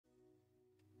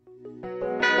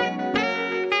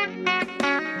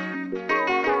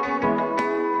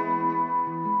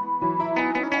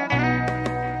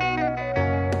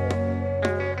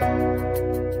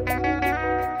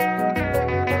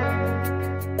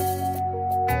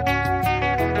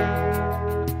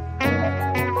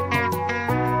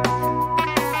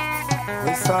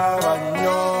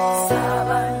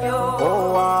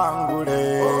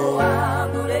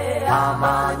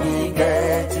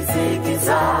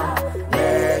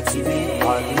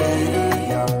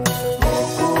Hallelujah.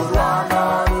 Mukurwana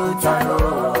lutalo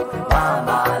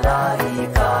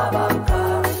bamalayika baka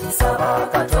saba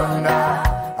Katonda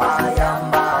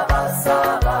ayamba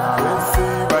basaba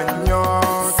sibanyo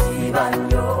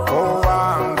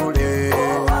owangule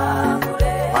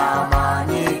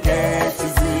amanyi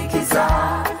gekizikiza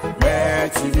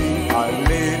n'ekibi.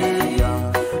 Hallelujah.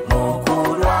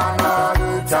 Mukurwana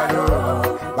lutalo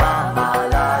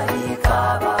bamalayika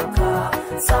baka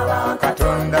saba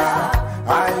Katonda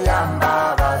ayamba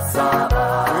basaba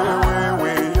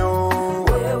weweyo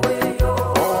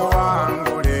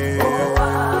owangule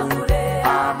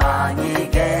amanyi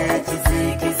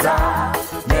gekizikiza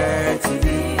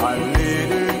n'ekibi.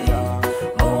 Hallelujah.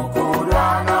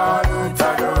 Mukurwana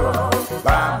lutalo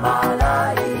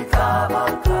bamalayika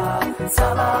baka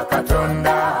saba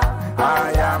Katonda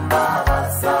ayamba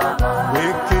basaba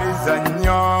wikiriza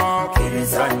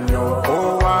nnyo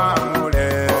owangule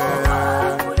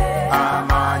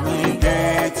amanyi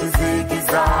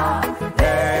gekizikiza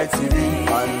n'ekibi.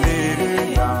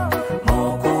 Hallelujah.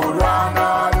 Mukurwana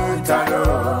lutalo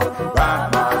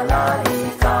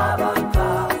bamalayika baka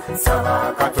saba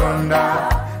Katonda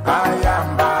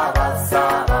ayamba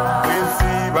basaba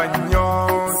wesiba nnyo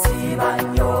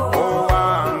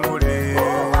owangule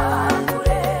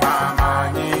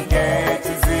amanyi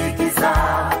gekizikiza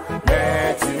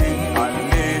n'ekibi.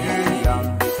 Hallelujah.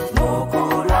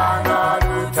 Mukurwana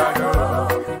lutalo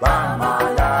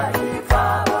bamalayika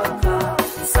baka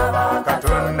saba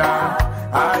Katonda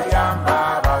ayamba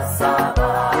basaba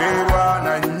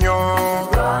werwana nnyo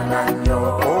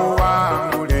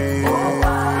owangule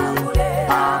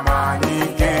amanyi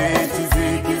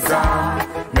gekizikiza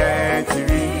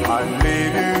n'ekibi.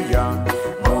 Hallelujah.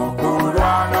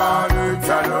 Mukurwana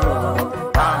lutalo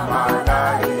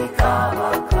bamalayika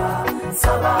baka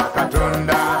saba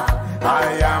Katonda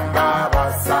ayamba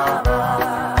basaba.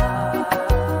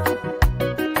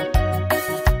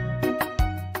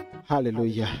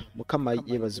 Haleluya. Mukama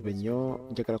yebazibwe nnyo.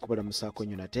 Njagala kubalamusaako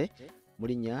nnyo nate mu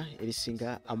linnya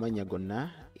erisinga amannya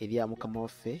gonna erya Mukama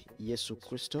waffe Yesu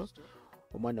Kristo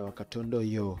omwana wa Katonda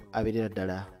oyo abeerera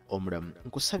ddala omulamu.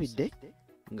 Nkusabidde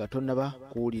nga tonnaba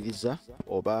kuwuliriza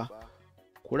oba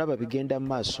kulaba bigenda mu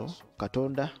maaso,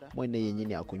 Katonda mwene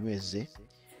yennyini akunyweze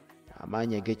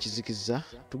amaanyi ag'ekizikiza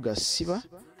tugasiba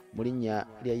mu linnya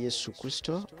lya Yesu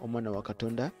Kristo omwana wa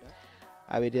Katonda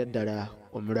abeerera ddala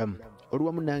omulamu.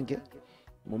 Oluwamu nange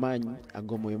mu maanyi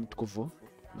ag'omwoyo omutukuvu,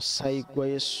 musaayi gwa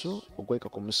Yesu ogweka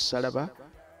ku mussalaba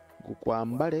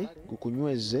gukwambale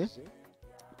gukunyweze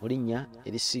mu linnya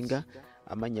erisinga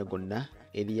amannya gonna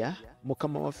erya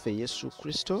Mukama waffe Yesu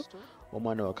Kristo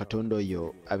omwana wa Katonda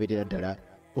oyo abeerera ddala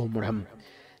omulamu.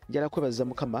 Njala kwebaza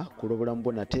Mukama ku lw'obulamu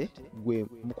bwo nate gwe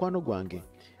mukwano gwange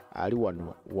ali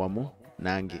wano wamu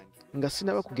nange nga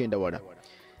sinaba kugenda wala.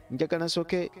 Njagala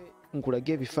nsooke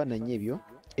nkulage ebifaananyi ebyo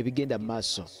ebigenda mu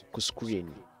maaso ku screen.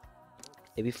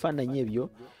 Ebifaananyi ebyo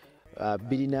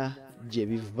birina gye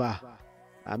biva.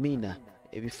 Amiina.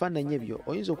 Ebifaananyi ebyo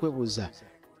oyinza okwebuuza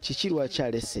kiki lwaki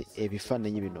alese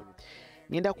ebifaananyi bino.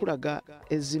 Ngenda kulaga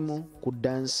ezimu ku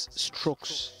dance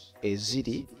strokes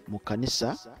eziri mu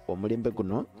kanisa omulembe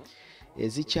guno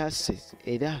ezikyase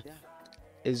era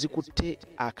ezikutte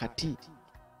akati,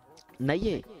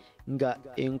 naye nga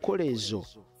enkola ezo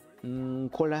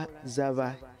nkola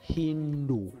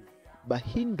z'Abahindu.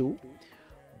 Bahindu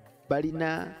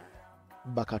balina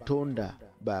bakatonda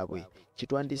baabwe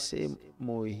kitwandise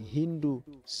mu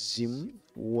Hinduism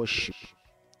worship.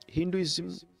 Hinduism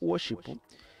worship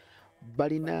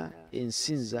balina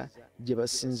ensinza gye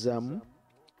basinzaamu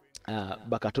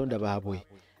bakatonda baabwe,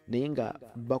 naye nga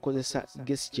bakozesa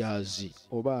gestures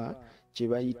oba kye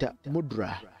bayita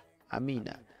mudra.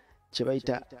 Amiina. Kye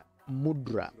bayita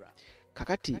mudra.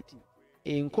 Kakati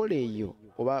enkola eyo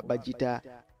oba bagita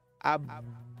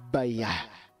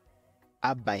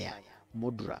abaya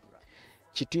mudra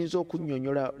kituyinza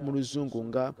okunnyonnyola mu luzungu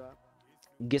nga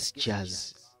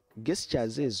gestures.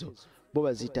 Gestures ezo bo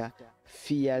bazita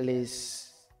fearless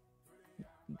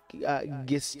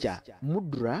gesture.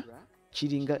 Mudra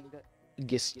kiringa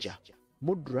gesture.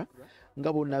 Mudra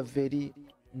nga bonava eri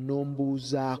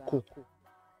n'ombuuzaako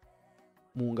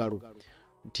mu ngalo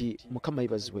nti Mukama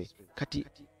yebazibwe, kati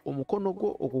omukono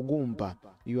gwo okugumpa,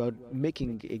 you are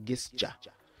making a gesture.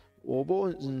 Oba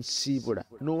nsiibula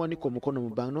n'owanika omukono mu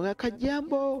bbanga nga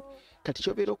kajambo, kati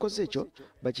kyobeera okoze ekyo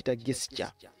bakita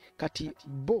gesture. Kati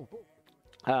bo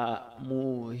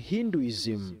mu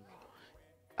Hinduism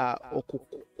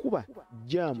okukuba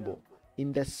jambo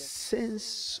in the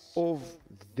sense of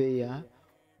their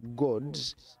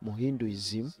gods mu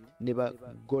Hinduism ne ba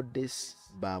goddess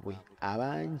baabwe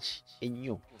abangi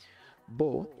ennyo,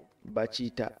 bo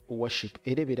bakiyita worship,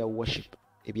 era ebeera worship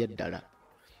ebyaddala.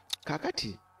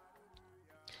 Kakati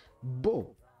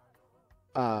bo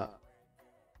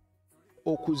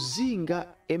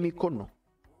okuzinga emikono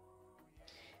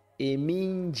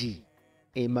emingi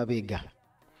emabega,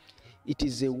 it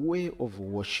is a way of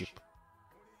worship,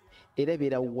 era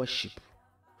ebeera worship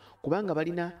kubanga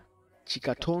balina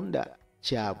kikatonda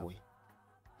kyabwe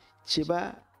kye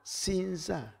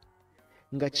basinza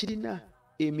nga kirina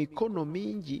emikono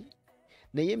mingi,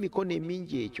 naye emikono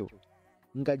emingi ekyo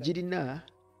nga girina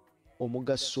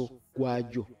omugaso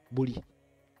gwagyo.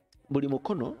 Buli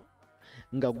mukono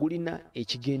nga gulina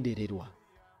ekigendererwa,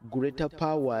 greater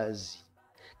powers.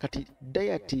 Kati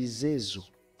deities ezo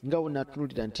nga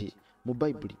wonatunulira nti mu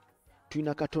Bayibuli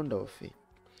tulina katonda waffe,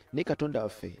 naye katonda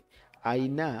waffe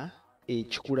ayina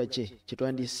ekikula kye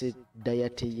kyetwandiise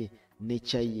dayate ye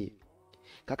nekyaye.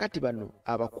 Kakati bano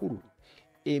abakulu,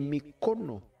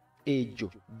 emikono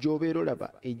egyo gy'obeera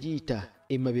olaba egiyita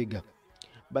emabega,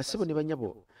 bassebo ne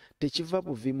banyabo, tekiva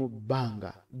buvi mu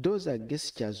bbanga. Those are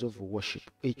gestures of worship.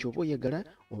 Ekyo oba oyagala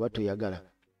oba toyagala.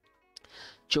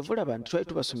 Kyova olaba nti twali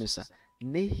tubasomesa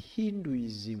ne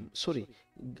Hinduism,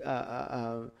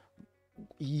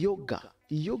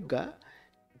 yoga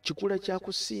kikula kya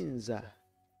kusinza.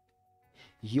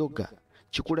 Yoga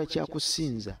kikula kya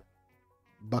kusinza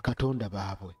bakatonda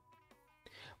baabwe.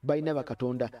 Balina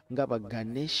bakatonda nga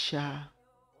Baganesha,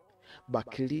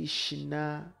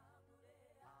 Bakrishna.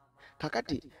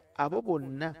 Kakati abo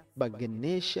bonna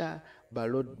Baganesha,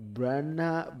 Lord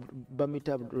Brahma,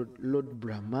 bamita Lord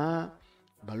Brahma,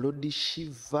 Lord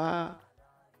Shiva.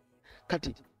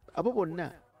 Kati abo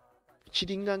bonna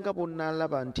kiringa nga bonna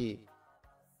alaba nti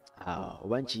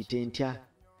oba nkiyite ntya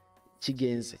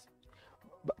kigenze.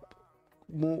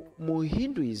 Mu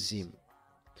Hinduism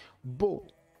bo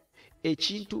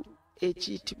ekintu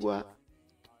ekiyitibwa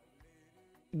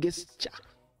gesture,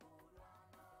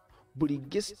 buli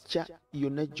gesture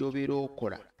yonna gy'obeera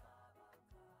okola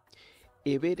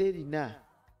ebeera erina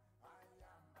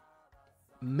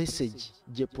message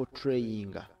gye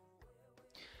portrayinga.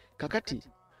 Kakati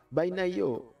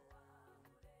balinayo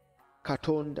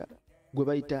katonda gwe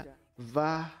bayita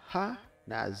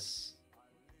Vahanas.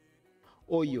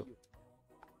 Oyo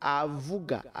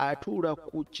avuga, atuula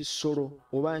ku kisolo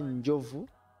oba njovu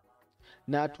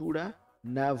n'atuula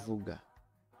n'avuga,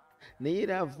 naye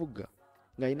era avuga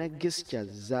ng'alina gestures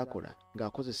z'akola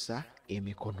ng'akozesa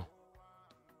emikono.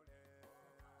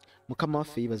 Mukama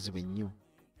waffe yeebazibwe nnyo.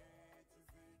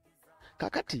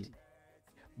 Kakati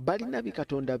balina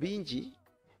bikatonda bingi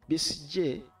bye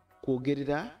sijje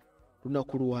kwogerera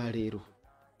lunaku lwa leero.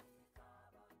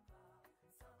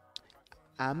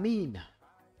 Amiina.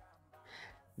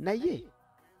 Naye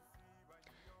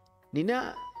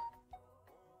nina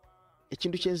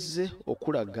ekintu kye nzize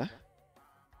okulaga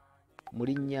mu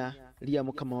linnya lya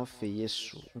Mukama waffe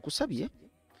Yesu. Nkusabye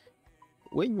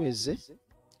wenyweze,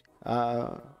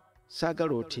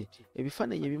 saagala oti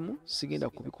ebifaananyi ebimu sigenda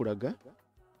kubikulaga.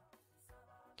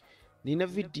 Nina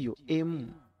vidiyo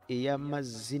emu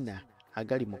ey'amazina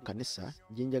agali mu kanisa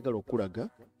gye njagala okulaga.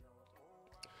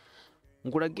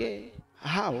 Nkulage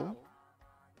how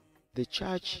the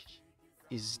church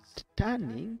is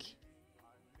turning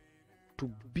to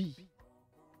be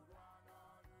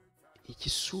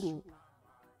ekisulo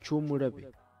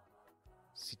ky'omulabe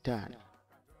Sitaani,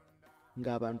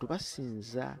 ng'abantu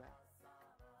basinza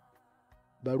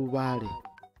balubaale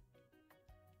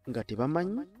nga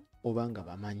tebamanyi oba nga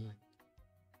bamanyi.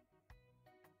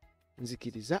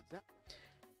 Nzikiriza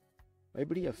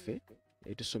Bayibuli yaffe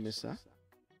etusomesa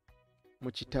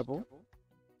mu kitabo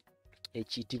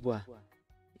ekiyitibwa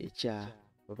ekya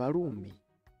Baluumi.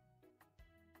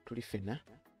 Tuli ffena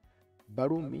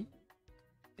Baluumi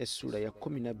essula ya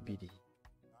 12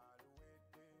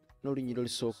 n'olunyiro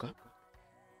olusooka.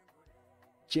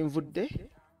 Kyenvudde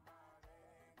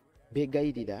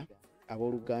beegayirira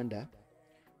abooluganda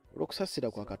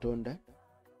olw'okusasira kwa Katonda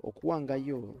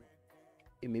okuwangayo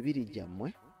emibiri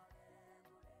gyammwe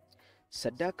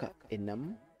ssaddaaka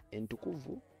ennamu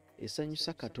entukuvu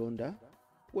esanyusa Katonda,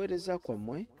 kuweereza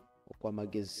kwammwe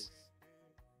okw'amagezi.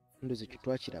 Ndoze kye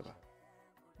twakiraba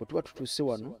bwe tuba tutuuse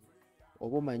wano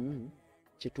oba omanyi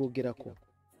kye twogerako.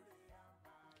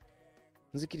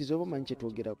 Nzikiriza oba omanyi kye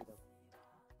twogerako.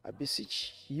 I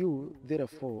beseech you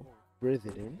therefore,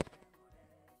 brethren,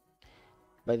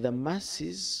 by the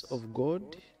mercies of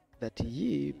God, that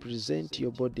ye present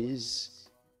your bodies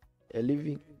a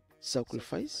living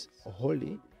sacrifice,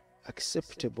 holy,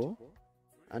 acceptable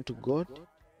unto God,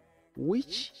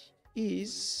 which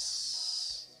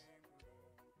is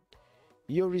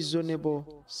your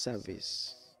reasonable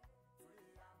service.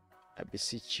 I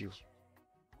beseech you.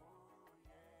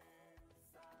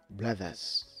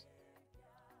 brothers,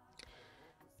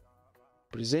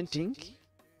 presenting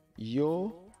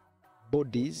your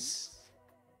bodies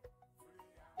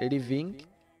a living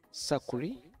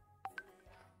sacrifice.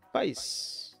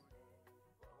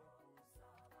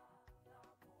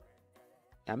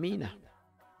 Amina.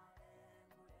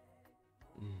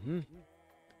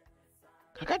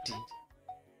 Kakati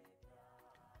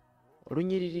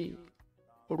olunyiriri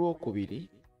olwokubiri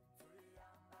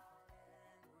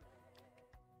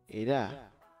era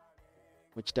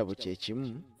mu kitabo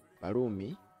kyekimu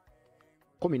Baluumi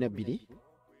 12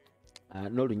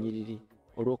 n'olunyiriri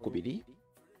olwokubiri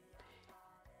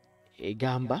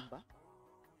egamba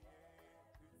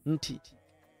nti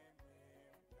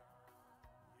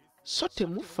so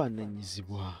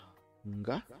temufaananyizibwa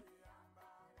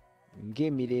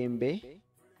ng'emirembe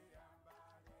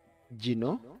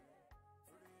gino.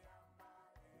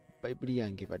 Bayibuli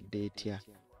yange badde etya?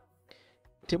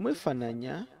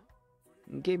 Temwefaananya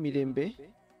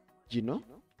ng'emirembe gino,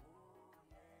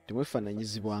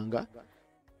 temwefaananyizibwanga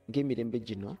ng'emirembe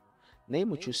gino, naye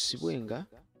mukyusibwenga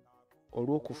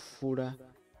olw'okufuula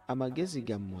amagezi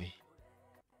gammwe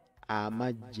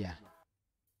amaggya.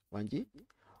 Wangi?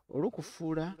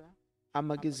 Olw'okufuula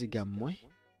amagezi gammwe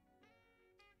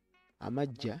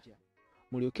amaggya,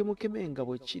 mulyoke mukemenga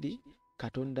bwe kiri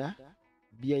Katonda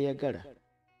by'ayagala,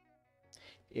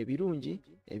 ebirungi,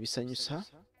 ebisanyusa,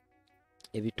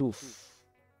 ebituufu.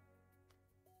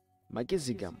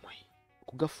 Magezi gammwe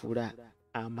kugafuula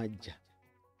amaggya.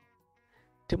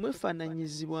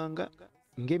 Temwefaananyizibwanga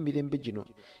ng'emirembe gino.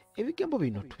 Ebigambo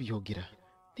bino tubyogera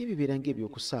naye bibeera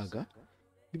ng'ebyokusaaga,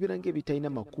 bibeera ng'ebitalina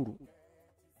makulu.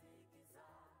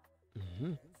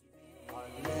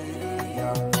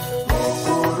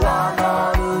 Okulwana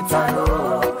lutalo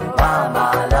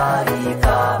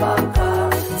bamalayika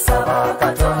bakasaba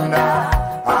Katonda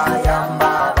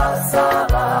ayamba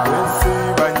basaba.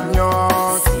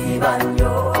 Siba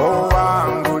nnyo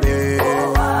owangule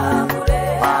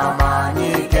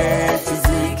amanyi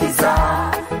g'ekizikiza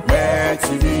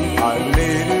n'ekibi.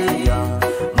 Alleluya.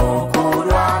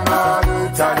 Mukulwana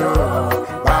lutalo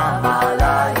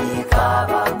bamalayika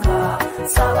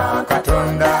bakasaba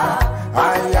Katonda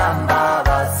ayamba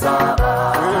basaba.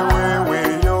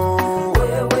 Weweyo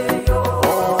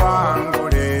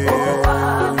owangule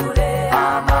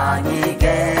amanyi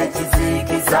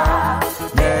g'ekizikiza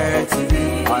n'ekibi.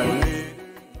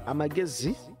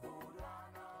 Amagezi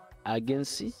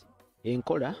ag'ensi,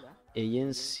 enkola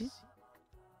ey'ensi.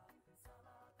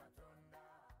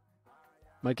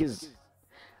 Magezi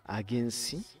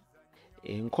ag'ensi,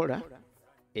 enkola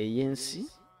ey'ensi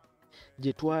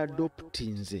gye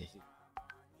twadoptinze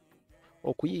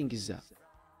okuyingiza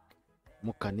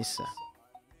mu kanisa.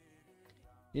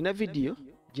 Nina vidiyo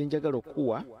gye njagala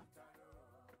okuwa,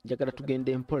 njagala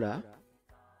tugende mpola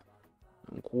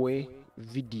nkuwe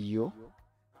vidiyo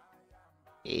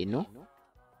eno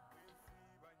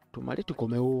tumale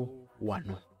tukomewo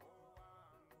wano.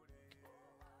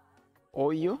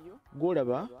 Oyo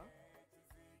gw'olaba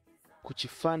ku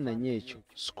kifaananyi ekyo,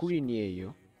 sikuriini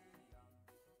eyo,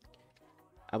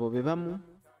 abo be bamu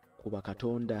ku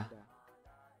bakatonda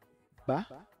ba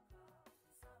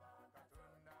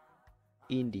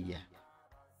India.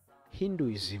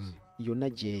 Hinduism yonna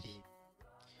gyeri.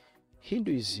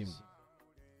 Hinduism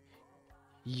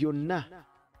yonna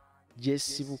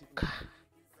gyesibuka.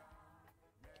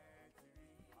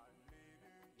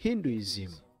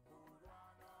 Hinduism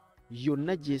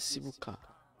yonna gyesibuka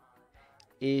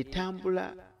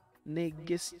etambula ne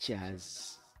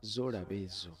gestures z'olaba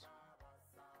ezo.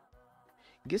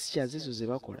 Gestures ezo ze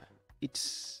bakola,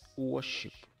 it's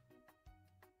worship.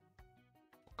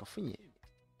 Kafunye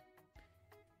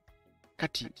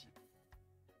kati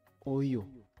oyo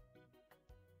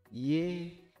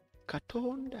ye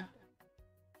Katonda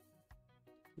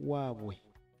waabwe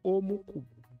omu ku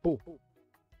bo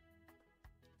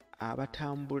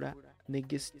abatambula ne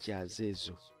gestures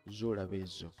ezo z'olaba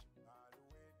ezo.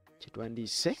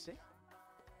 Kyetwandiise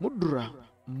mudra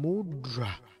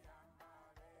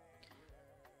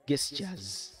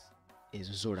gestures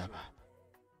ezo z'olaba.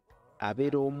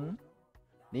 Abeera omu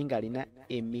naye ng'alina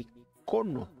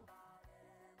emikono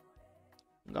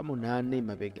nga 8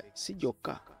 emabega. Si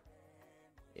gyokka,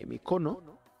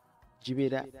 emikono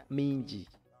gibeera mingi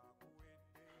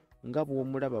nga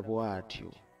bw'omulaba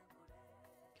bw'atyo.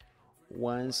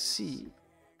 Wansi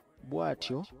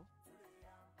bw'atyo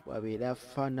bw'abeera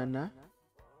afaanana.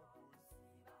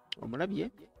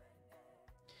 Omulabye?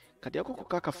 Kati ako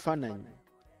kakafaananyi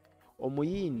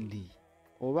omuyindi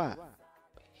oba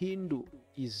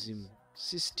Hinduism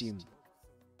system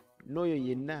n'oyo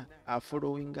yenna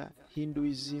afollowinga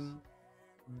Hinduism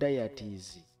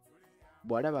deities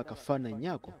bw'alaba akafaananyi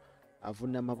ako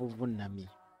avuunama buvunami,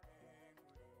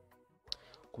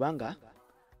 kubanga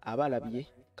aba alabye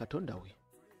katonda we.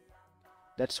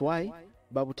 That's why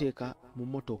babuteeka mu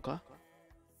motoka,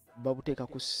 babuteeka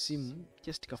ku ssimu,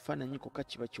 just kafaananyi kokka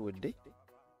kiba kiwedde,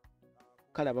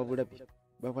 kale ababulabye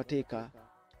babateeka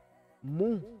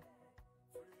mu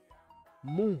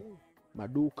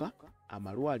maduuka,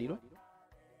 amalwaliro.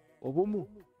 Obumu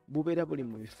bubeera buli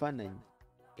mu bifaananyi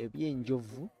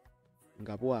eby'enjovu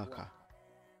nga bwaka,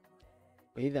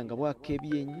 either nga bwaka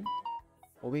ebyenyi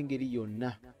oba engeri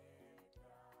yonna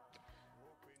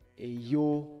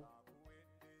ey'okusinza.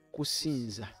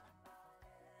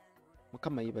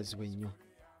 Mukama yeebazibwe nnyo.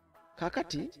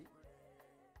 Kaakati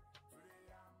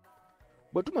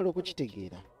bwe tumala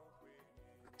okukitegeera,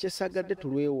 kyesaagadde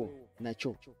tulwewo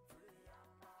nakyo,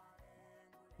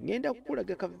 ngenda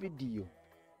kukulaga ka vidiyo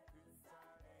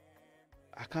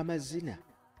ak'amazina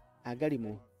agali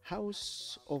mu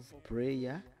House of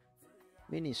Prayer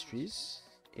Ministries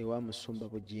ewa Musumba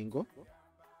Bugingo.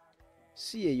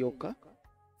 Si ye yokka,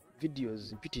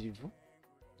 videos mpitirivu,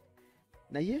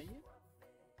 naye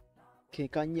ke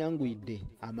kanyanguyidde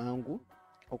amangu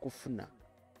okufuna.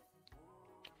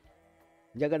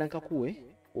 Njagala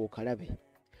nkakuwe okalabe.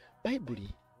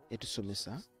 Bayibuli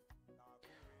etusomesa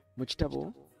mu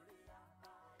kitabo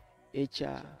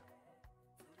ekya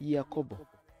Yakobo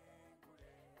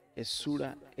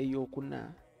essula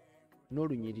ey'okuna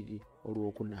n'olunyiriri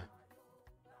olwokuna.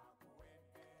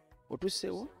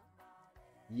 Otusewo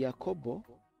Yakobo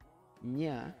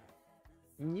nya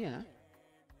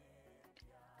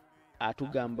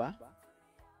atugamba,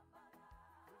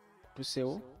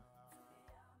 tusewo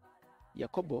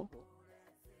Yakobo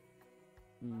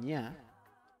nya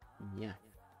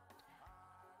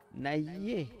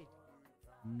naye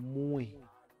mmwe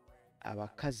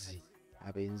abakazi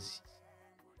abenzi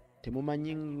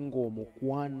temumanyi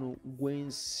ng'omukwano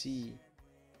gw'ensi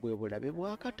bwe bulabe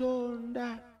bwa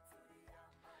Katonda.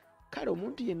 Kale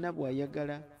omuntu yenna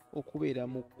bw'ayagala okubeera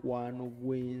mukwano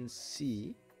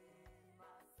gw'ensi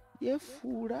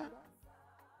yeefuula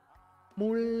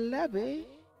mulabe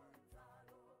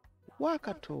wa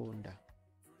Katonda.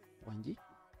 Wangi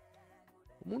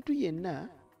omuntu yenna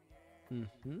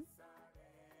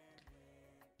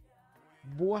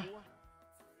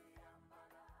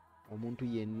omuntu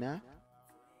yenna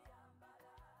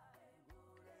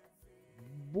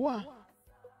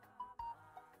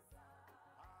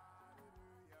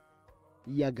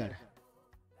yagala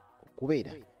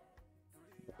okubeera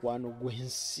mukwano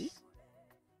gw'ensi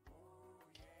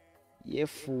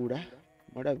yeefuula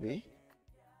mulabe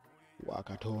wa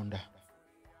Katonda.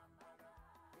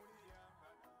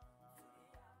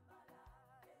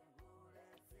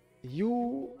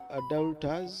 You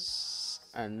adulterers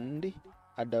and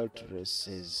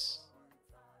adulteresses,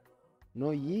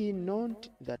 know ye not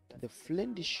that the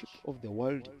friendship of the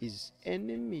world is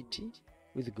enmity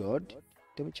with God?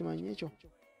 Temukimanyi ekyo?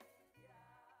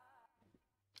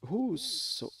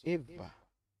 Whosoever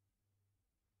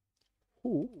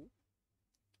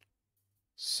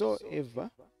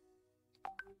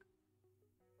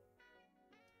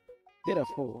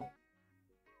therefore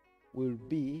will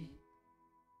be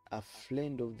a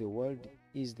friend of the world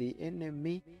is the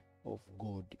enemy of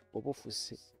God.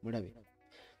 Obofuse mulabe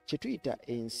kye tuyita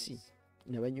ensi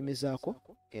nabanyumizaako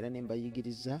era ne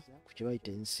mbayigiriza ku kye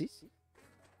bayita ensi.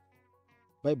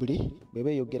 Bayibuli bwe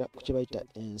beeyogera ku kye bayita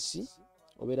ensi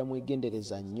obeera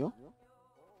mwegendereza nnyo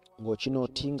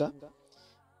ng'okinootinga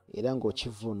era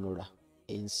ng'okivvuunula.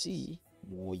 Ensi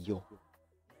mwoyo.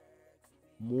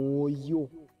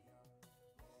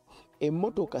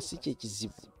 Emmotoka si kye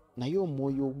kizibu, naye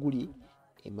omwoyo oguli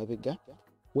emabega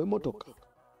w'emmotoka.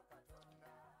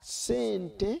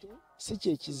 Ssente si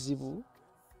kye kizibu,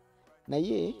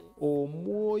 naye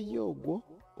omwoyo ogwo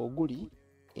oguli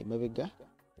emabega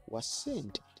wa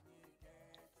ssente.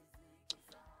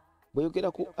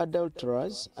 Bweyogera ku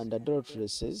adulterers and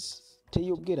adulteresses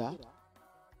teyogera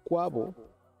ku abo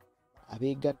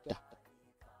abeegatta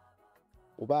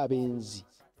oba abenzi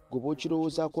gwe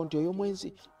bookirowoozaako nti oyo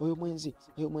mwenzi.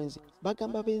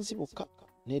 Bagamba benzi bokka.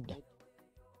 Nedda.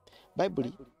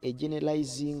 Bayibuli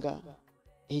egeneralizinga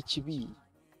ekibi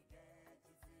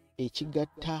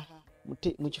ekigatta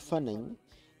mu kifaananyi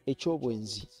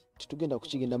eky'obwenzi. Tetugenda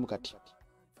kukigendamu kati,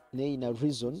 naye ina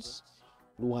reasons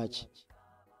lwaki.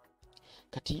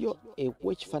 Kati yo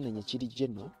ekuwa ekifaananyi ekiri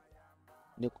geno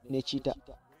nekiyita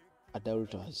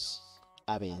adulterers,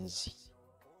 abenzi.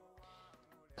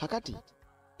 Kakati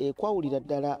ekwawulira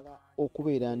ddala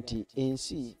okubeera nti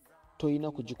ensi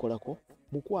toyina kugikolako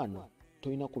mukwano,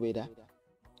 toyina kubeera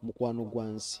mukwano gwa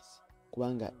nsi,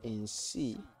 kubanga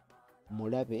ensi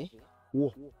mulabe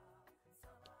wo.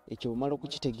 Ekyo bumala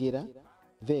okukitegeera,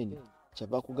 then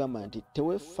kyava kugamba nti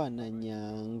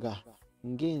teweefaananyanga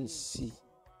ng'ensi,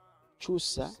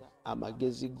 kyusa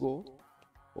amagezi go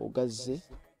ogazze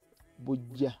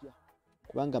bujja,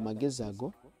 kubanga amagezi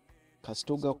ago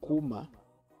kasita ogakuuma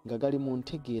nga gali mu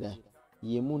ntegeera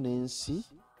yemu n'ensi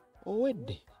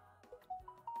owedde.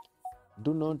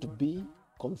 Do not be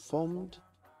conformed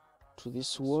to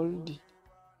this world,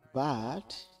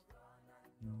 but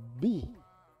be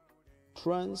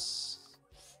transformed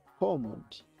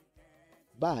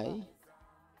by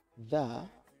the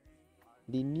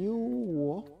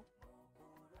renewal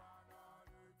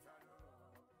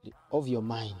of your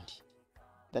mind,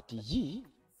 that ye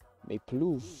may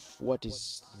prove what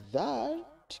is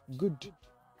that good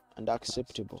and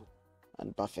acceptable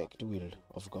and perfect will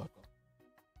of God.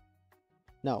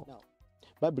 Now,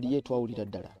 Babuli yetwawulira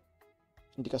ddala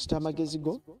nti kasita amagezi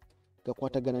go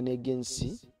gakwatagana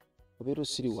n'egensi obeera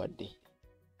osiriwadde.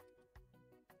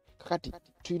 Kakati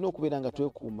tulina okubeera nga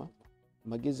twekuuma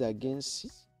amagezi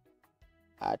ag'ensi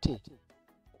ate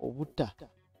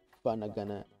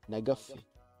obutafaanagana nagaffe,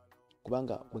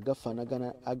 kubanga bwe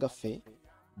gafaanagana agaffe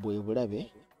bwe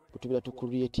bulabe bwe tubeera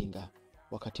tukureatinga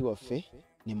wakati waffe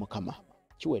ne Mukama.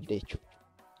 Kiwedde ekyo.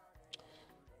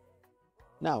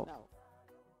 Now,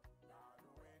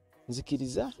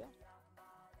 nzikiriza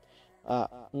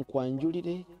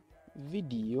nkwanjulire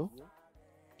vidiyo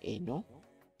eno,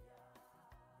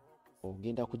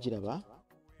 ogenda kugiraba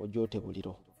ojoote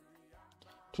buliro.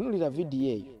 Tunulira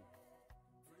vidiyo eyo,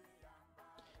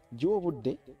 giwa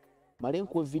obudde male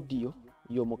nkuwe vidiyo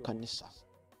y'omu kkanisa.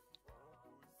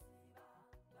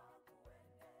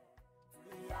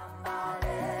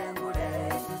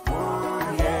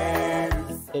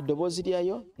 Eddoboozi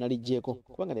lyayo naliggyeko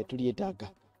kubanga ne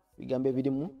tulyetaaga, bigambo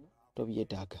ebirimu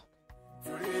tobyetaaga.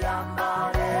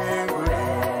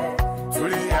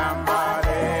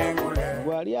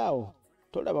 Gwali awo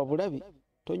tolaba bulabi,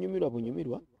 tonyumirwa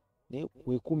bunyumirwa, naye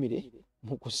weekumire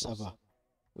mu kusaba.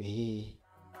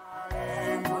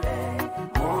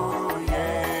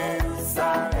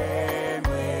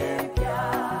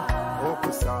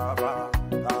 Okusaba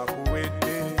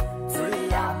akuwedde,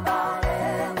 tuliyambale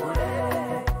engule,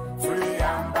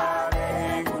 tuliyambale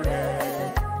engule,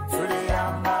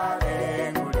 tuliyambale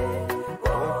engule.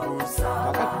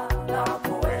 Okusaba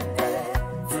akuwedde,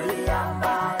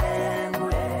 tuliyambale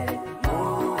engule, mu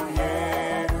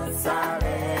Yerusaalemu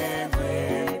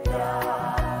empya.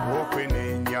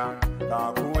 Okwenenya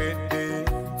akuwedde,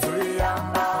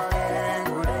 tuliyambale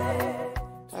engule.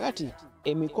 Kakati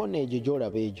emikono egyo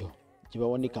gy'olaba egyo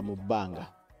gyebawanika mu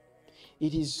bbanga,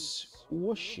 it is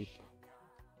worship.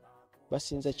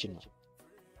 Basinza kino,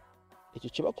 ekyo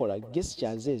kye bakola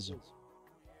gestures ezo,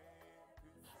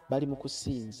 bali mu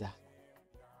kusinza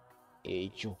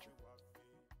ekyo.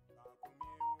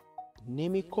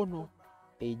 N'emikono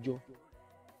egyo,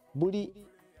 buli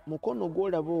mukono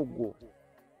gw'olaba ogwo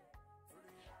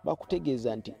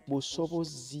bakutegeeza nti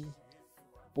busobozi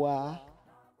bwa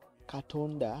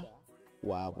Katonda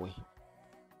waabwe.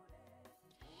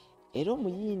 Era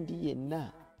omuyindi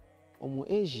yenna omu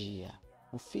Asia,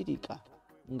 mu Firika,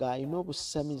 ng'alina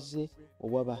obusamize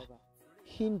obwaba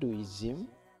Hinduism,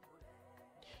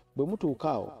 bwe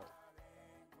mutuuka awo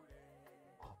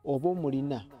oba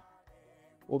omulina,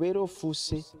 obeera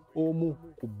ofuuse omu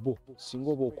ku bo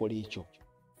singa oba okola ekyo.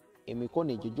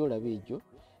 Emikono egyo gy'olaba egyo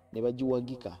ne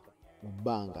bagiwagika mu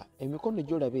bbanga. Emikono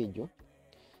gy'olaba egyo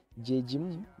gye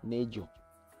gimu n'egyo.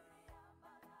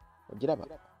 Ogiraba?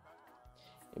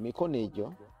 Emikono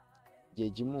egyo gye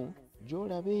gimu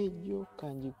gy'olaba egyo.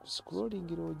 Kanji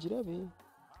scrollingira ogirabe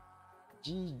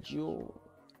giigyo.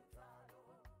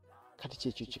 Kati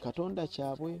kyekyo kikatonda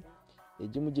kyabwe.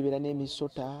 Egimu gibeera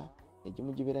n'emisota,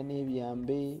 egimu gibeera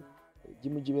n'ebyambe,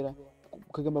 egimu gibeera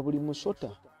kagamba buli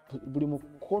musota, buli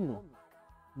mukono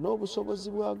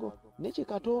n'obusobozi bwago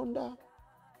n'ekikatonda.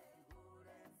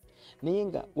 Naye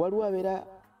nga waliwo abeera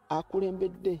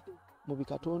akulembedde mu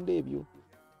bikatonda ebyo.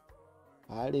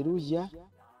 Haleluya.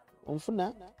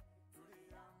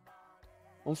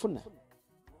 Onfuna.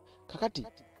 Kakati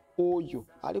oyo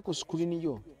ali ku screen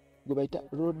yo gwe bayita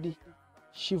Lord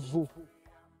Shivu,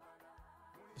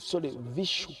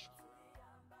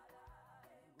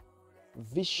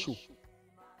 Vishu.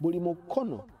 Buli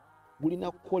mukono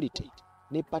gulina quality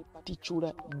ne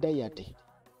particular deity.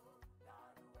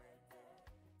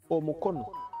 Omukono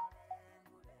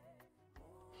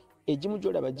egimu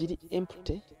gy'olaba giri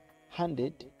empty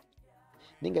handed,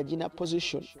 nenga gina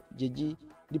position gye gi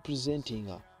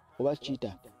representinga oba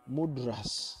kiyita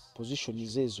mudras position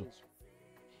zezo.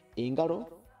 Engalo,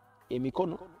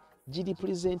 emikono gi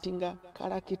representinga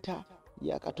character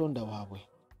ya Katonda waabwe.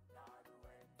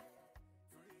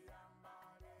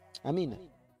 Amina.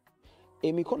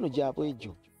 Emikono gyabwe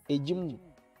egyo egimu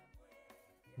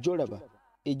gy'olaba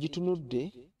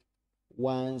egitunudde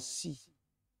wansi,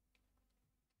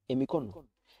 emikono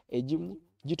egimu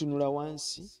gitunula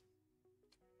wansi,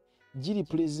 giri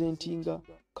presentinga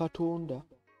Katonda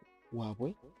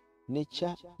waabwe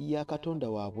n'ekya ya Katonda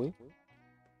waabwe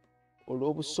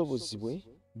olw'obusobozi bwe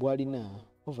bw'alina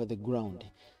over the ground.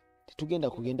 Tetugenda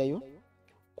kugendayo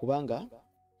kubanga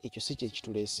ekyo si kye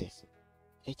kituleese.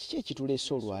 Ekiki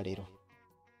ekituleese olwaleero?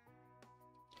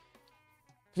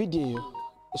 Vidiyo eyo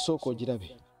osooka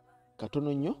ogirabe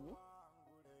katono nnyo,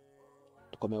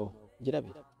 tukomewo,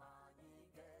 girabe.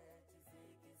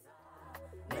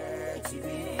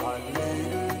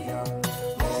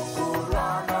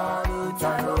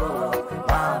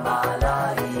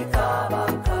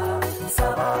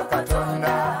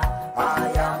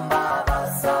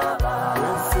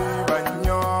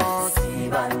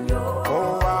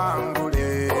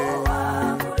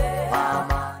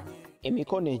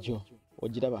 Emikono egyo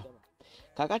ogiraba.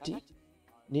 Kakati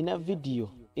nina vidiyo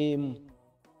emu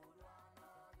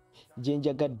gye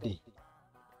njagadde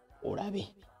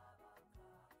olabe.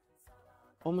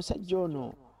 Omusajja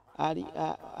ono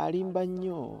alimba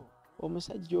nnyo.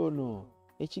 Omusajja ono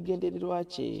ekigendererwa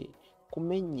kye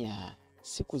kumenya,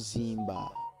 si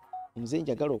kuzimba. Nze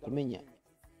njagala okumenya.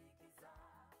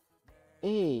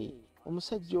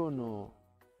 Omusajja ono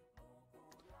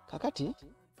kakati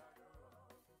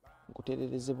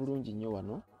nkutereereze bulungi nnyo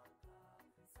wano,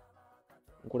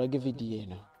 nkulage vidiyo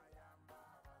eno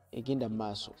egenda mu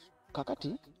maaso.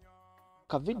 Kakati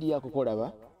ka vidiyo ako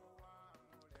kolaba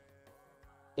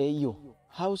eyo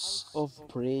House of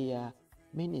Prayer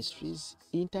Ministries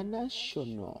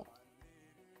International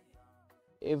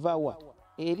evawa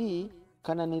eri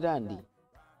Kananirandi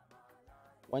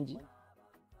wangi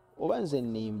oba nze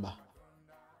nnimba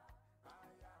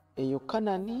eyo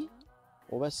Kanani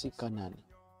oba si Kanani?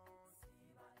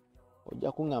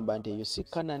 Ojja kuŋŋamba nti eyo si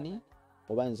Kanani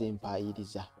oba nze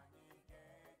mpaayiriza.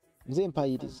 Nze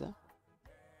mpaayiriza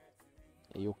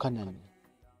eyo Kanani.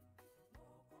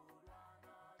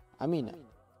 Amina.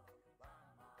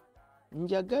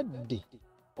 Njagadde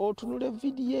otunule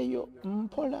vidiyo eyo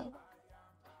mpola,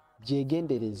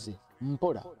 gyegendereze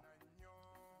mpola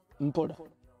mpola,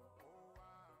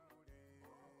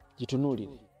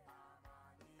 gitunuulire.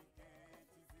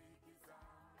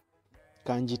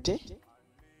 Kanjite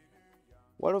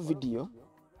waliwo vidiyo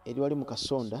eri wali mu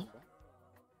kasonda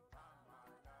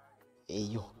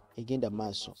eyo egenda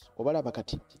maaso. Obalaba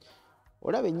kati,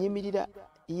 olaba ennyimirira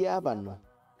y'abano,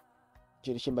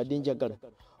 kino kye mbadde njagala.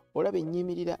 Olaba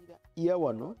ennyimirira ya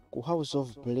wano ku House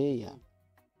of Prayer,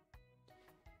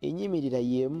 ennyimirira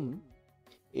y'emu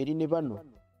eri ne bano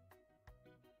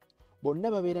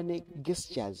bonna babeera ne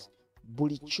gestures.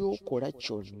 Buli kyokola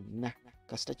kyonna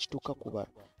kasita kituuka ku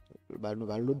bano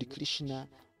ba Lord Krishna,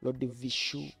 Lord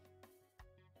Vishu,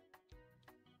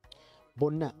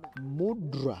 bonna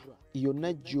mudra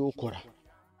yonna gy'okola,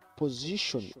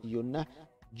 position yonna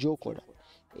gy'okola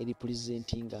eri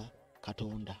presentinga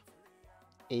Katonda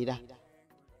era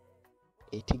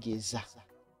etegeeza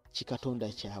kikatonda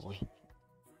kyabwe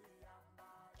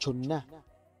kyonna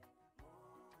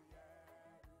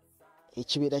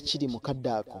ekibeera kiri mu kadde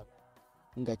ako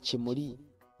nga kyemuli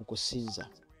mu kusinza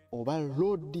oba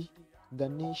Lord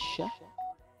Ganesha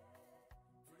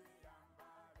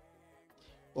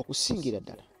okusingira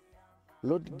ddala,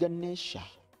 Lord Ganesha,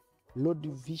 Lord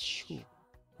Vishu,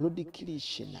 Lord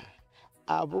Krishna,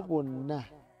 abo bonna,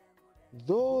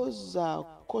 those are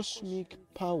cosmic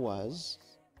powers.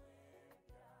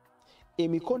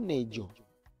 Emikono egyo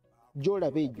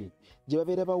gy'olaba egyo gye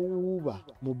babeera bawuuba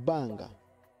mu bbanga,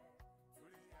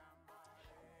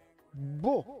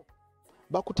 bo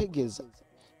bakutegeeza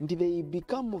nti they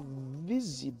become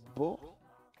visible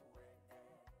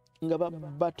nga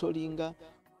babatolinga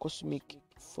cosmic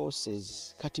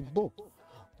forces. Kati bo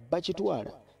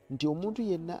bakitwala nti omuntu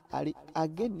yenna ali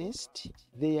against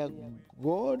their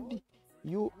God,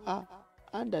 you are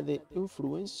under the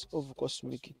influence of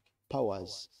cosmic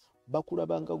powers.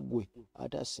 Bakulabanga gwe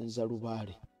ate asinza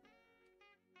lubaale.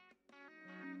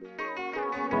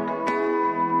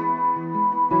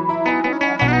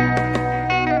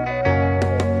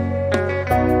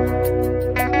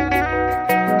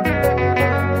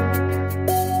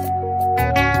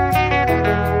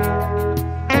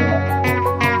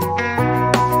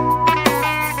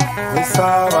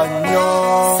 Sabanyo,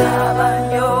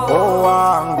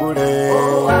 owangule,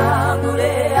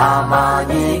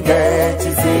 amanyi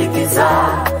g'ekizikiza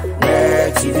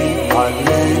n'ekibi.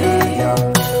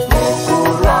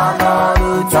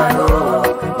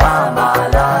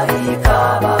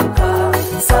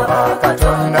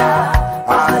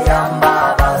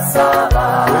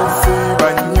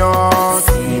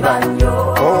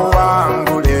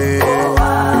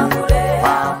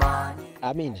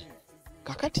 Amen.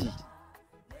 Kakati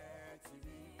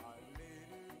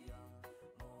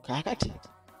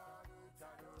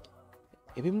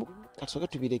ebimu kasoka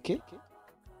tubireke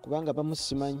kubanga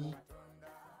bamusimanyi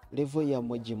level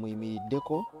yammwe gye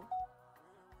muyimiriddeko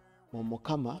mu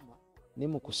Mukama ne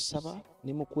mu kusaba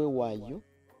ne mu kwewaayo.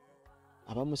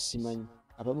 Abamusimanyi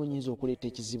abamunyinza okuleeta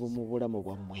ekizibu mu bulamu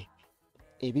bwammwe.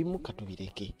 Ebimu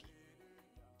katubireke.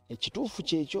 Ekituufu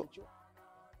kyekyo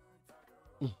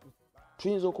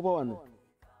tuyinza okuba wano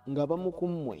nga bamu ku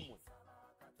mmwe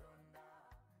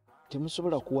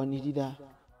temusobola kuwanirira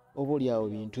oboolyawo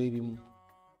bintu ebimu,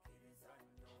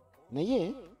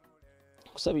 naye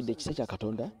kusabidde ekisa kya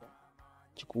Katonda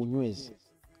kikunyweze.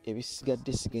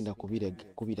 Ebisigadde sigenda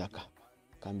kubiraka,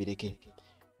 kambireke.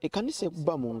 Ekkanisa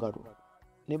ekuba mu ngalo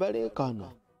ne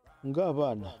baleekaana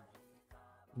ng'abaana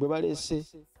bwe baleese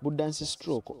budansi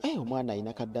stroke. Omwana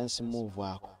alina kadansi move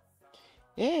ako.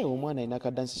 Omwana alina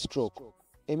kadansi stroke.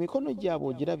 Emikono gyabwe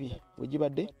ogirabye bwe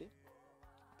gibadde?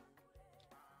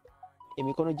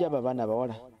 Emikono gy'abo abaana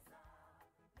abawala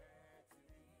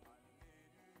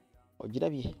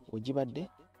ogirabye bwe gibadde?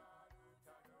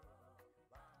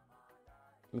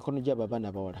 Emikono gy'abo abaana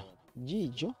abawala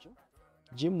giijo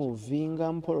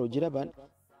gimuvinga mpola. Ogiraba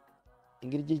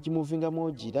engeri gye gimuvingamu,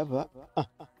 ogiraba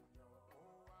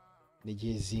ne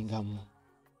gyezingamu.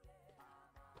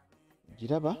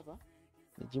 Giraba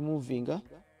ne gimuvinga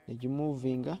ne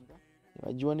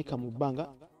bagiwanika mu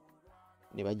bbanga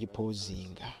ne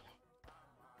bagipoozinga.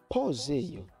 Pose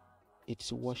eyo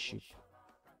it's worship.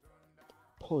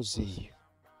 Pose eyo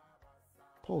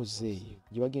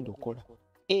gye bagenda okukola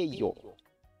eyo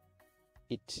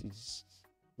it is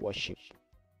worship.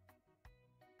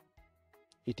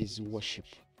 It is worship.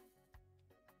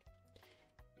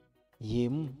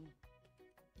 Yemu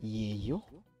yeyo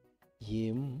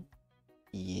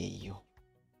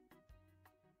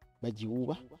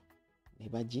bagiwuba ne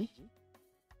bagikomyawo.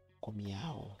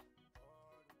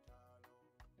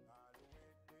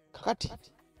 Kakati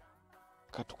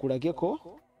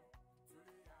katukulageko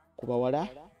ku bawala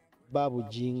ba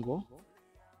Bujingo.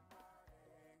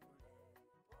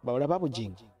 Bawala ba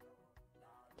Bujingo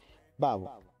baabo,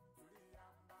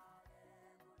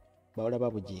 bawala ba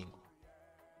Bujingo,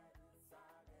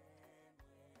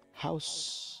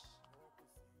 House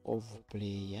of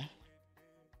Prayer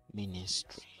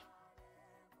Ministry.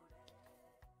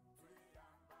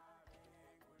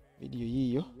 Video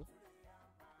yiyo.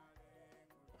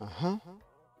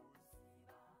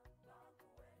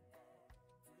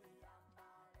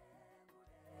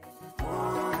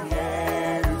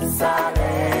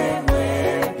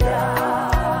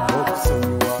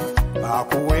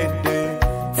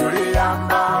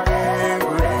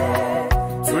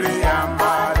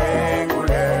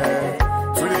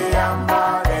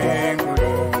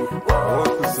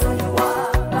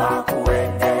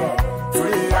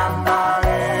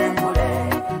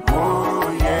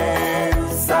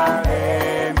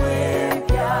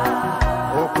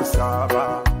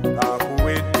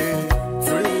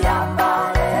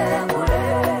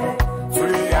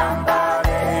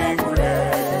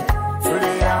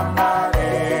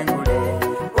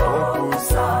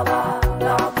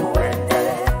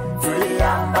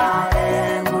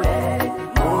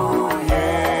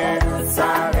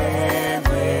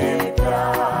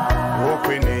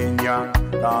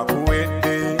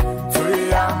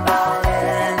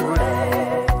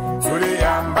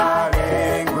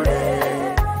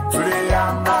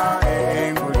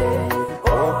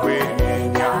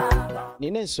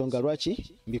 Nina ensonga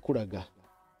lwaki mbikulaga.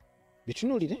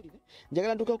 Bitunulire,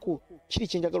 njagala ntuka ku kiri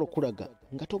kye njagala okulaga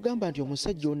nga togamba nti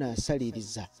omusajja ono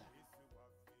asaliriza.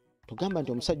 Togamba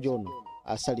nti omusajja ono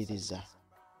asaliriza.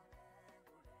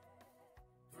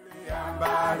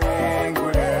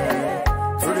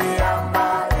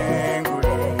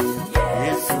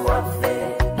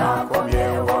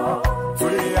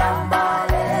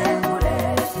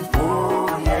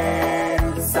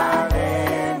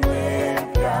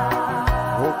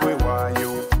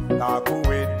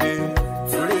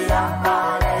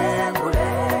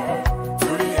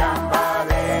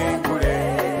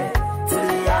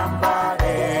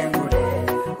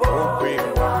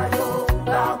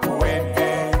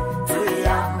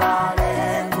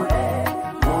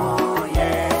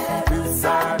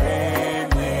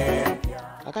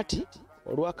 Kakati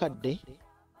olwakadde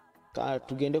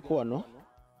tugendeko wano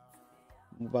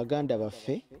mu baganda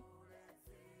baffe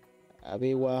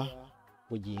abeewa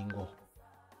Bujingo.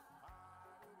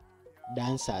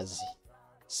 Dancers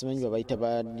simanyi babayita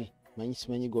baani,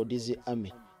 simanyi Godizi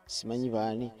Army, simanyi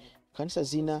baani. Kanisa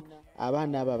zina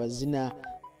abaana abo abazina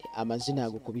amazina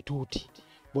ago ku bituuti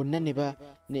bonna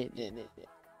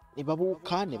ne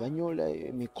babuuka ne banyola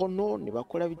emikono ne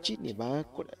bakola biki ne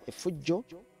bakola effujjo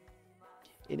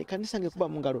ene kanisa ngekuba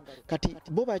mu ngalo kati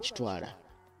bo bakitwala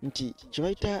nti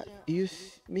kyebayita youth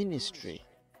ministry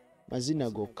mazina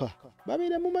gokka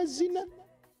babeera mu mazina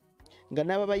nga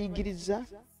n'aba bayigiriza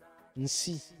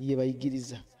nsi ye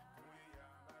bayigiriza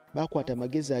bakwata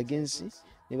amagezi ag'ensi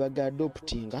ne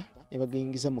bagaadoptinga ne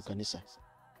bagayingiza mu kanisa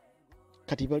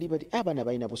kati bali abaana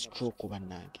balina bu stroke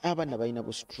bannange abaana balina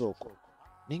bu stroke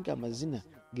naye nga amazina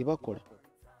ge bakola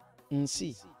nsi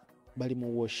bali mu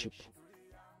worship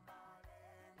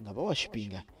nga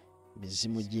bawashipinga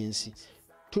mizimu gy'ensi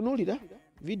tunuulira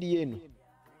vidiyo eno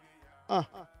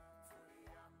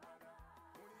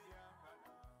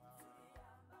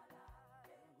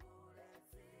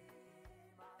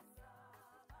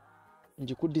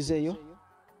njikuddizeeyo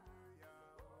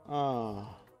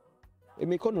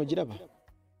emikono giraba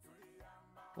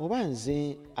oba nze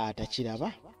atakiraba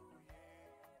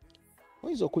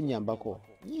oyinza okunyambako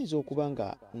nyinza okuba nga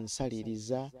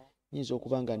nsaliriza nyinza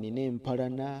okuba nga nina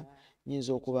empalana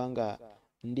nyinza okuba nga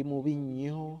ndi mubi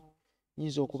nnyo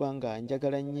nyinza okuba nga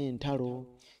njagala nnyo entalo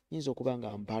nyinza okuba nga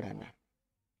mpalana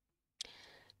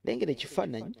lengera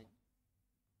ekifaananyi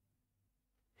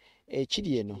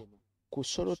ekiri eno ku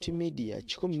Soloti Media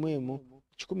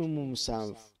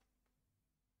 117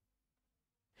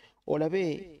 olabe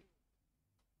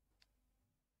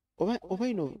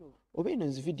oba ino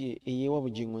nzi vidiyo eyeewa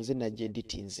bugingo nze najja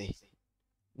editinze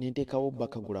nenteekawo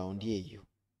background eyo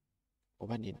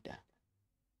oba nedda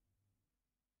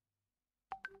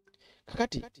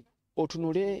kakati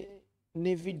otunule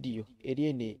ne vidiyo eri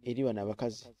ene eri bano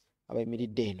abakazi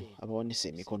abayimiridde eno abawanise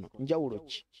emikono njawulo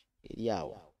ki eri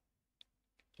awo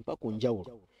mpa ku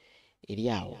njawulo eri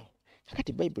awo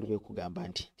kakati bayibuli bwekugamba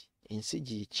nti ensi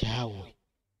gyekyawe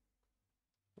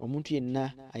omuntu yenna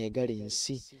ayagala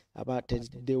ensi aba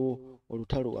ataddewo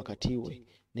olutalo wakati we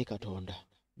ne Katonda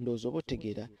ndowooza oba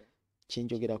otegeera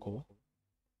kyenjogerako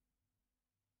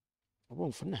oba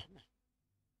onfuna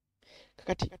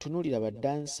kakati tunuulira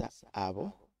baddansa abo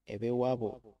ebeewaabo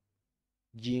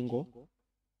jingo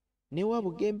newa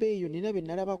bugembe eyo nina bye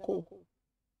nalabako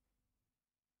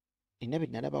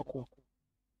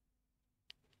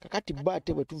kakati bo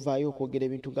ate bwe tuvaayo okwogera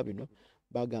ebintu nga bino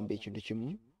bagamba ekintu kimu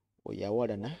oyo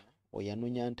awalana oyo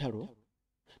anoonya ntalo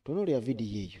tunuulira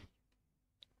vidiyo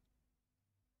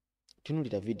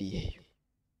eyo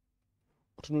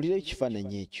otunuulira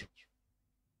ekifaananyi ekyo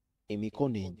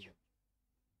emikono egyo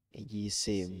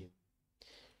egiyiseemu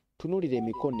tunuulira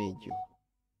emikono egyo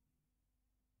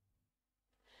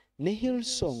ne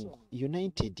Hillsong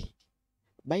United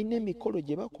balina emikolo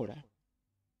gye bakola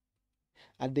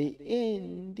at the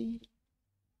end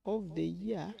of the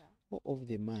year or of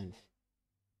the month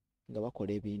nga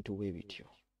bakola ebintu bwe bityo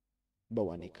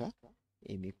bawanika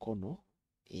emikono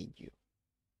egyo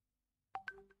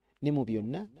ne mu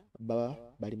byonna baba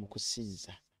bali mu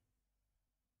kusinza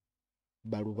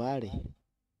balubaale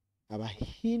aba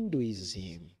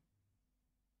Hinduism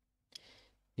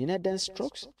nina dance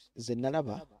strokes ze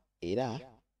nalaba era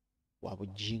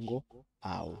wabujingo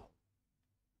awo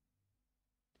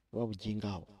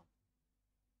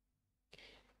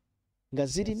nga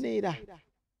zirina era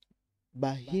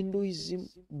ba Hinduism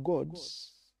gods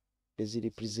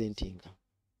beziripresentinga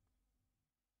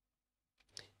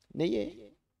naye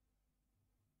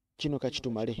kino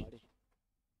kakitumale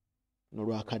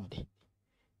n'olwakadde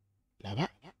laba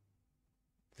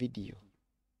vidiyo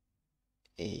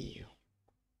eyo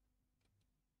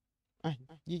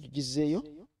gizeeyo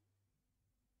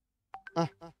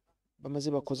bamaze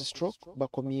bakoze stroke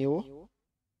bakomyewo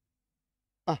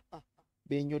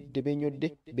benyodde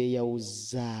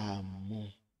beyawuzaamu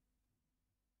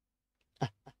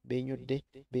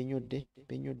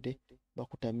benyodde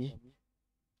bakutamye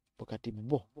pokati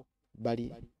bo bali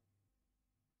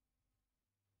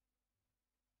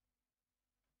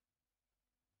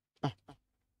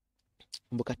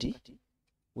mbukati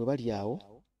bwe bali awo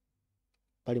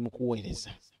bali mu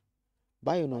kuweereza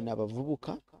bayonoona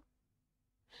abavubuka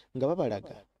nga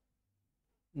babalaga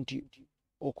nti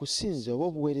okusinza oba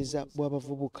obuweereza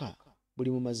bw'abavubuka buli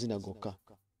mu mazina gokka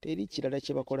teri kirala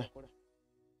kye bakola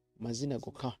mazina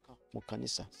gokka mu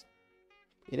kkanisa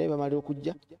era bwe bamala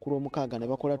okujja ku Lwomukaaga ne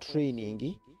bakola training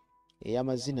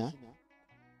ey'amazina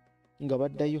nga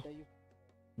baddayo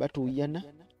batuuyana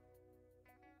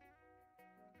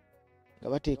nga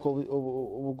bateeka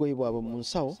obugoye bwabwe mu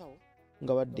nsawo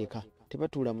nga baddeka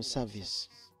tebatuula mu service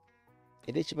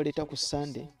era ekibaleeta ku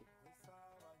Sunday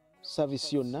service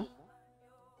yonna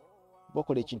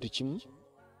bakola ekintu kimu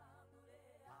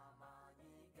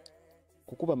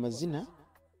kukuba mazina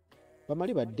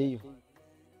bamale baddeyo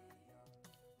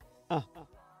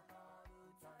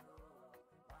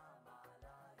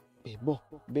bo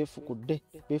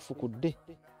beefukudde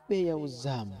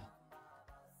beeyawuzaamu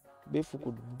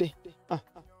beefukudde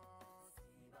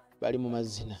bali mu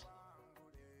mazina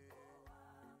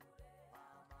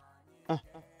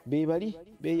bali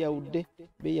beeyawudde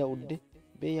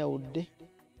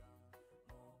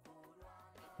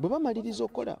bwe bamaliriza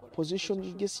okukola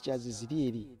position gestures ziri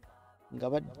eri nga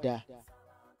badda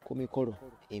ku mikolo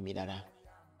emirala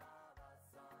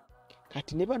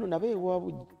kati ne bano nabo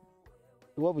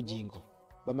ewa bugingo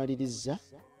bamaliriza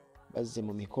bazze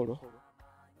mu mikolo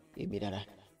emirala.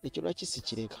 Ekyo lwaki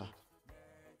sikireka?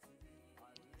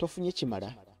 Tofunye kimala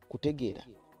kutegeera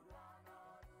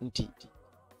nti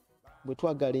bwe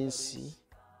twagala ensi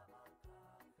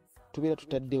tubeera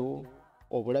tutaddewo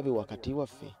obulabe wakati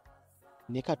waffe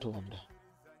ne Katonda.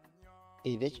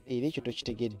 Era ekyo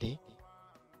tokitegedde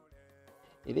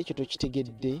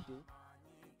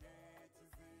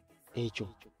ekyo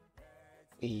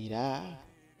era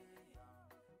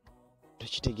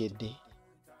tokitegedde.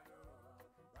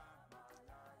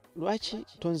 Lwaki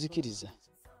tonzikiriza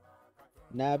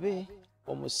naabe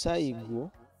omusaayi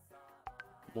gwo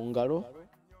mu ngalo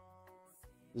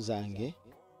zange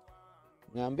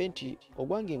ngambe nti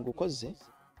ogwange ngukoze,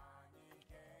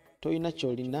 toyina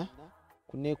kyolina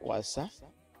kuneekwasa,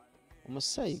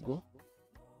 omusaayi gwo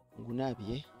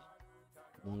ngunaabye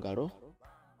mu ngalo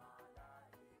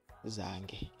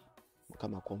zange.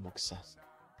 Mukama kw'omukisa.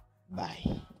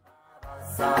 Bye.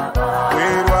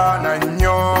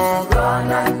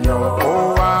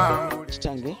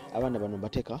 Kitange, abaana bano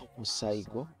bateeka mu ssaayi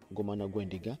gwo ng'omwana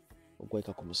gw'endiga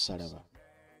ogweka ku musalaba.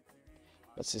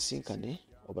 Basisinkane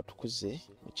obatukuze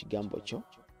mu kigambo kyo,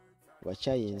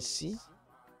 bakyaye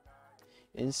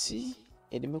ensi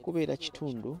ereme kubeera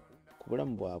kitundu ku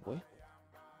bulamu bwabwe,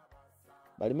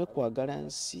 baleme kwagala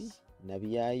nsi na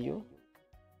byayo,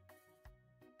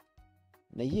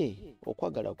 naye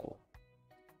okwagala kwo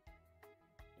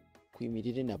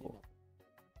kuyimirire nabo.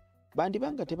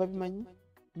 Bandibanga tebabimanyi,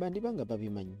 bandibanga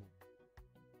babimanyi,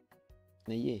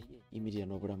 naye yimirira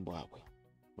n'obulamu bwabwe.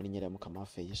 Mu linnya lya Mukama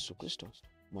waffe Yesu Kristo,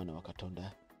 Mwana wa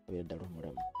Katonda abeera ddala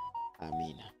omulamu.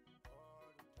 Amiina.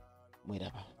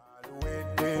 Mweraba.